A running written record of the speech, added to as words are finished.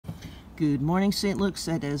Good morning, St. Luke's.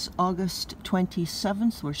 It is August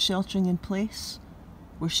 27th. We're sheltering in place.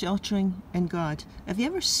 We're sheltering in God. Have you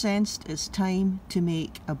ever sensed it's time to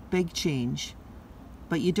make a big change,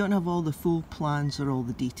 but you don't have all the full plans or all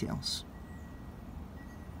the details?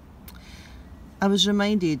 I was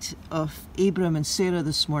reminded of Abram and Sarah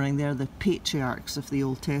this morning. They're the patriarchs of the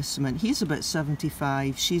Old Testament. He's about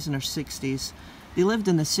 75, she's in her 60s. They lived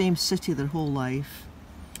in the same city their whole life,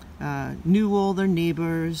 knew all their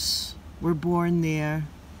neighbours, were born there,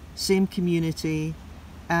 same community,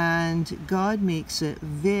 and God makes it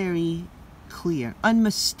very clear,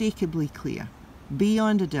 unmistakably clear,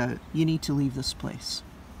 beyond a doubt, you need to leave this place.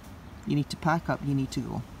 You need to pack up, you need to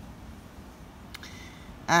go.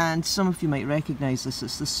 And some of you might recognise this.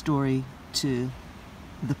 It's the story to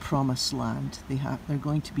the promised land. They're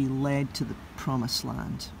going to be led to the promised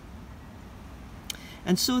land.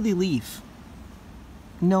 And so they leave,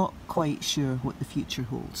 not quite sure what the future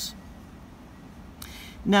holds.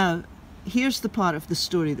 Now, here's the part of the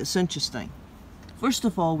story that's interesting. First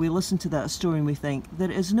of all, we listen to that story and we think,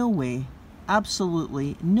 there is no way,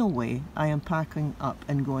 absolutely no way, I am packing up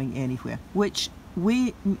and going anywhere. Which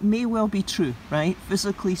may well be true, right?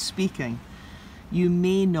 Physically speaking, you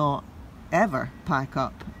may not ever pack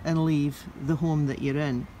up and leave the home that you're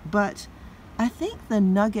in. But I think the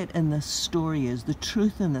nugget in this story is, the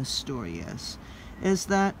truth in this story is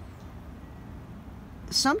that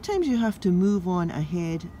sometimes you have to move on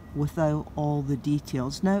ahead without all the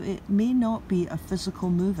details. Now, it may not be a physical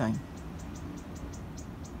moving.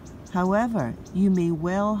 However, you may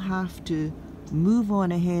well have to move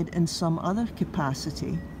on ahead in some other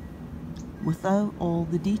capacity without all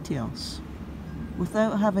the details,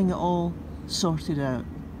 without having it all sorted out.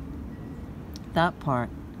 That part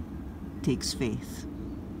takes faith.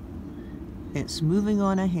 It's moving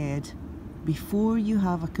on ahead before you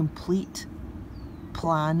have a complete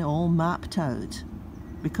plan all mapped out,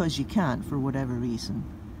 because you can't for whatever reason,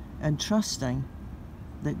 and trusting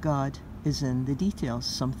that God is in the details.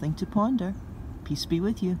 Something to ponder. Peace be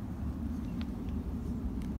with you.